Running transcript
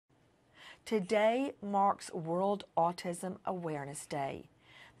Today marks World Autism Awareness Day.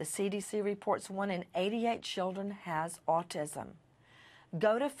 The CDC reports 1 in 88 children has autism.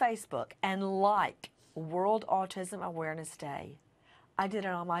 Go to Facebook and like World Autism Awareness Day. I did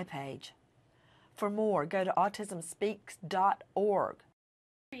it on my page. For more, go to autismspeaks.org.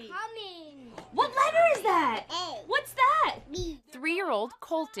 Coming. What letter is that? A. What's that? B. 3-year-old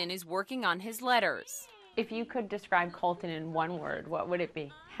Colton is working on his letters. If you could describe Colton in one word, what would it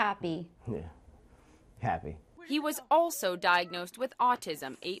be? Happy. Yeah, happy. He was also diagnosed with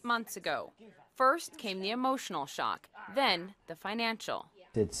autism 8 months ago. First came the emotional shock, then the financial.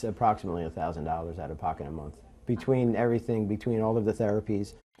 It's approximately $1,000 out of pocket a month. Between everything, between all of the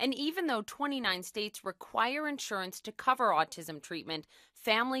therapies. And even though 29 states require insurance to cover autism treatment,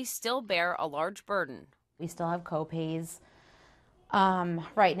 families still bear a large burden. We still have co-pays.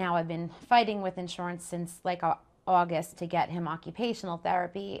 Right now I've been fighting with insurance since like August to get him occupational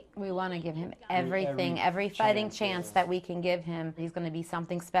therapy. We want to give him everything, every fighting chance that we can give him. He's going to be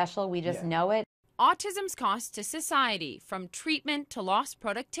something special. We just know it. Autism's cost to society, from treatment to lost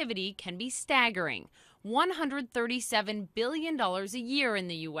productivity, can be staggering. $137 billion a year in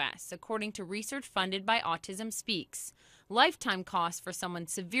the U.S., according to research funded by Autism Speaks. Lifetime costs for someone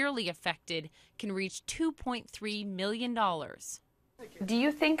severely affected can reach $2.3 million. Do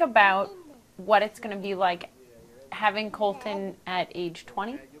you think about what it's going to be like having Colton at age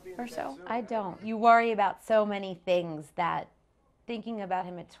 20 or so? I don't. You worry about so many things that thinking about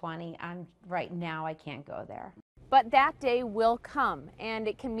him at 20, right now I can't go there. But that day will come, and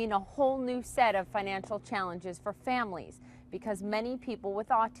it can mean a whole new set of financial challenges for families because many people with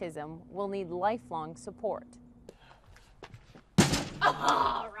autism will need lifelong support.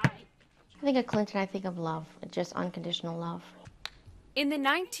 All right. I think of Clinton, I think of love, just unconditional love. In the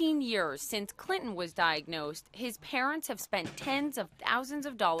 19 years since Clinton was diagnosed, his parents have spent tens of thousands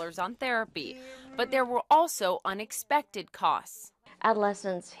of dollars on therapy, but there were also unexpected costs.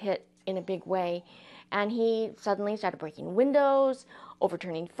 Adolescence hit in a big way, and he suddenly started breaking windows,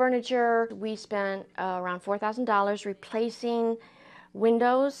 overturning furniture. We spent around $4,000 replacing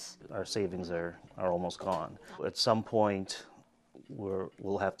windows. Our savings are almost gone. At some point,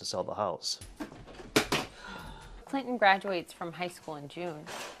 we'll have to sell the house. Clinton graduates from high school in June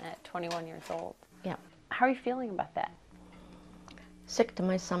at 21 years old. Yeah. How are you feeling about that? Sick to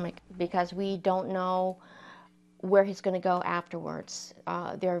my stomach because we don't know where he's going to go afterwards.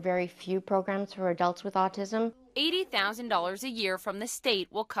 There are very few programs for adults with autism. $80,000 a year from the state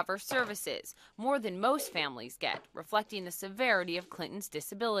will cover services, more than most families get, reflecting the severity of Clinton's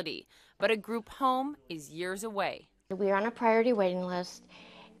disability. But a group home is years away. We're on a priority waiting list,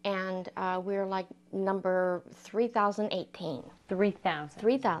 and we're like number 3,018. 3,000.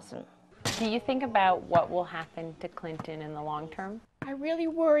 3,000. Do you think about what will happen to Clinton in the long term? I really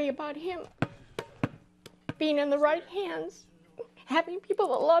worry about him being in the right hands, having people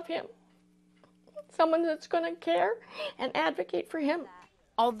that love him, someone that's going to care and advocate for him.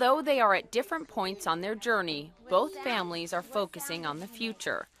 Although they are at different points on their journey, both families are focusing on the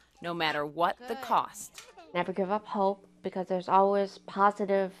future, no matter what the cost. Never give up hope, because there's always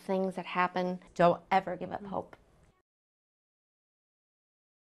positive things that happen. Don't ever give up hope.